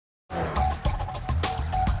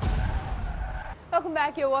Welcome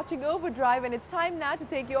back. You're watching Overdrive, and it's time now to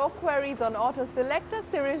take your queries on Auto Selector.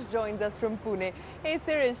 Sirish joins us from Pune. Hey,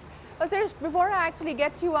 Sirish. Well, Sirish, before I actually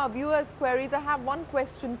get to our viewers' queries, I have one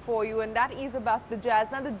question for you, and that is about the Jazz.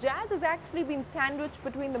 Now, the Jazz has actually been sandwiched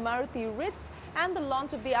between the Maruti Ritz and the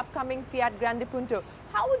launch of the upcoming Fiat Grande Punto.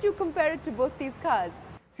 How would you compare it to both these cars?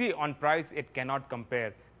 See, on price, it cannot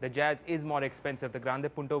compare. The Jazz is more expensive. The Grande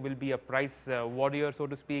Punto will be a price warrior, so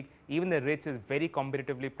to speak. Even the Ritz is very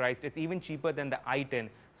competitively priced. It's even cheaper than the i10.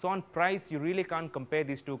 So on price, you really can't compare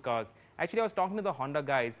these two cars. Actually, I was talking to the Honda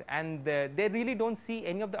guys, and they really don't see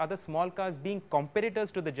any of the other small cars being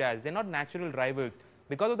competitors to the Jazz. They're not natural rivals.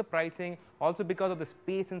 Because of the pricing, also because of the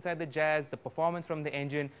space inside the Jazz, the performance from the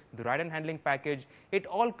engine, the ride and handling package, it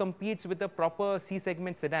all competes with a proper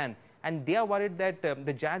C-segment sedan. And they are worried that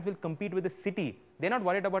the Jazz will compete with the city. They're not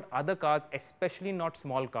worried about other cars, especially not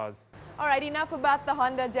small cars. All right, enough about the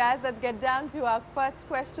Honda Jazz. Let's get down to our first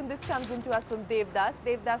question. This comes into us from Devdas.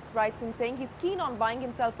 Devdas writes in saying he's keen on buying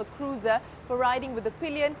himself a cruiser for riding with a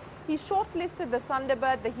pillion. He shortlisted the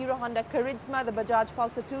Thunderbird, the Hero Honda Charisma, the Bajaj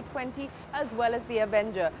Pulsar 220, as well as the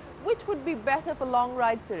Avenger. Which would be better for long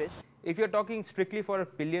rides, Sirish? If you're talking strictly for a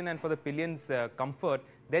pillion and for the pillion's comfort,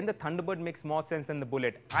 then the Thunderbird makes more sense than the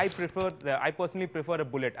Bullet. I personally prefer a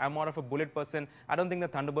Bullet. I'm more of a Bullet person. I don't think the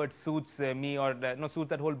Thunderbird suits me or suits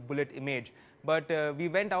that whole Bullet image. But we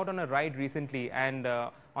went out on a ride recently, and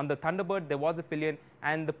on the Thunderbird there was a pillion,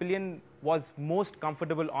 and the pillion was most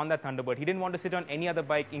comfortable on that Thunderbird. He didn't want to sit on any other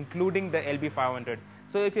bike, including the LB500.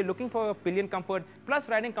 So if you're looking for a pillion comfort plus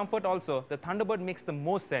riding comfort also, the Thunderbird makes the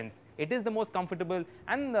most sense. It is the most comfortable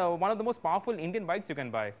and one of the most powerful Indian bikes you can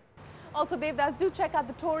buy. Also, Devdas, do check out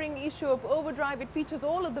the touring issue of Overdrive. It features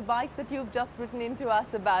all of the bikes that you've just written into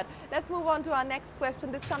us about. Let's move on to our next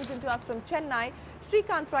question. This comes into us from Chennai.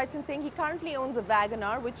 Srikanth writes in saying he currently owns a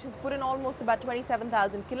Wagoner, which has put in almost about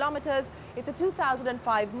 27,000 kilometers. It's a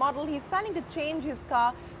 2005 model. He's planning to change his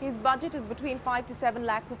car. His budget is between 5 to 7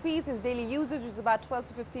 lakh rupees. His daily usage is about 12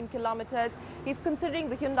 to 15 kilometers. He's considering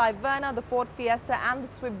the Hyundai Verna, the Ford Fiesta, and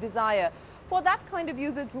the Swift Desire. For that kind of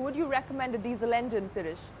usage, would you recommend a diesel engine,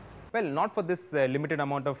 Sirish? Well, not for this limited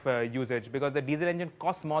amount of usage, because the diesel engine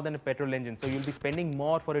costs more than a petrol engine. So you'll be spending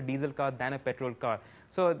more for a diesel car than a petrol car.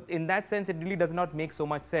 So in that sense, it really does not make so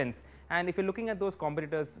much sense. And if you're looking at those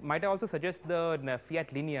competitors, might I also suggest the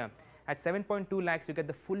Fiat Linea? At 7.2 lakhs, you get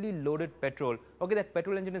the fully loaded petrol. Okay, that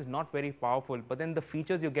petrol engine is not very powerful, but then the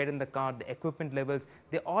features you get in the car, the equipment levels,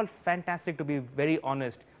 they're all fantastic, to be very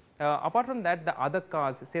honest. Apart from that, the other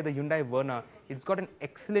cars, say the Hyundai Verna, it's got an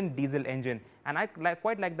excellent diesel engine, and I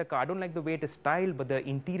quite like the car. I don't like the way it is styled, but the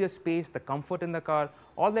interior space, the comfort in the car,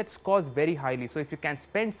 all that scores very highly. So if you can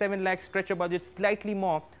spend 7 lakhs, stretch your budget slightly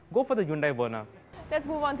more, go for the Hyundai Verna. Let's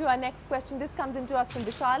move on to our next question. This comes into us from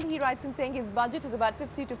Vishal. He writes in saying his budget is about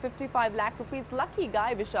 50 to 55 lakh rupees. Lucky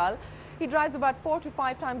guy, Vishal. He drives about 4 to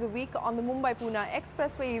 5 times a week on the Mumbai-Pune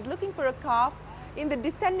Expressway. He's looking for a car in the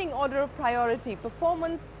descending order of priority: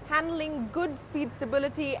 performance, handling, good speed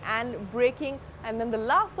stability and braking. And then the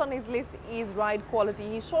last on his list is ride quality.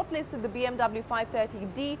 He shortlisted the BMW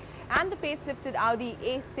 530D and the facelifted Audi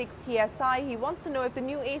A6 TSI. He wants to know if the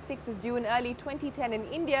new A6 is due in early 2010 in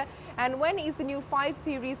India, and when is the new 5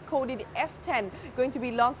 Series coded F10 going to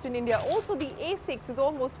be launched in India. Also, the A6 is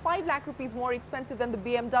almost 5 lakh rupees more expensive than the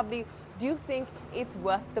BMW. Do you think it's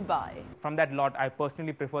worth the buy? From that lot, I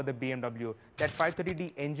personally prefer the BMW. That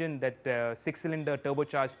 530D engine, that 6-cylinder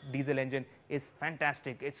turbocharged diesel engine, is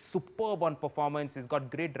fantastic. It's superb on performance. It's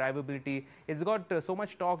got great drivability. It's got so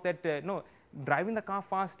much torque that driving the car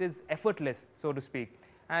fast is effortless, so to speak.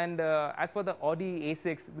 And as for the Audi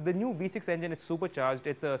A6, the new V6 engine is supercharged.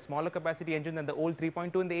 It's a smaller capacity engine than the old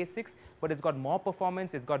 3.2 in the A6, but it's got more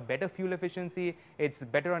performance, it's got better fuel efficiency, it's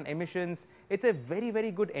better on emissions. It's a very,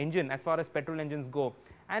 very good engine as far as petrol engines go.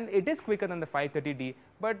 And it is quicker than the 530D,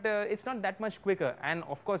 but it's not that much quicker. And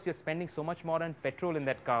of course, you're spending so much more on petrol in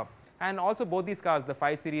that car. And also both these cars, the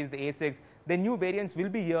 5 Series, the A6, the new variants will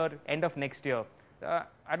be here end of next year.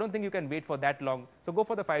 I don't think you can wait for that long. So go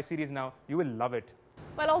for the 5 Series now. You will love it.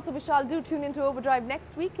 Well, also, Vishal, do tune into Overdrive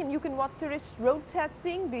next week, and you can watch Sirish road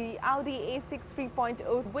testing the Audi A6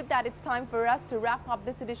 3.0. With that, it's time for us to wrap up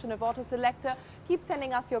this edition of Auto Selector. Keep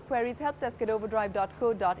sending us your queries.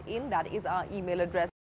 Helpdesk@overdrive.co.in. That is our email address.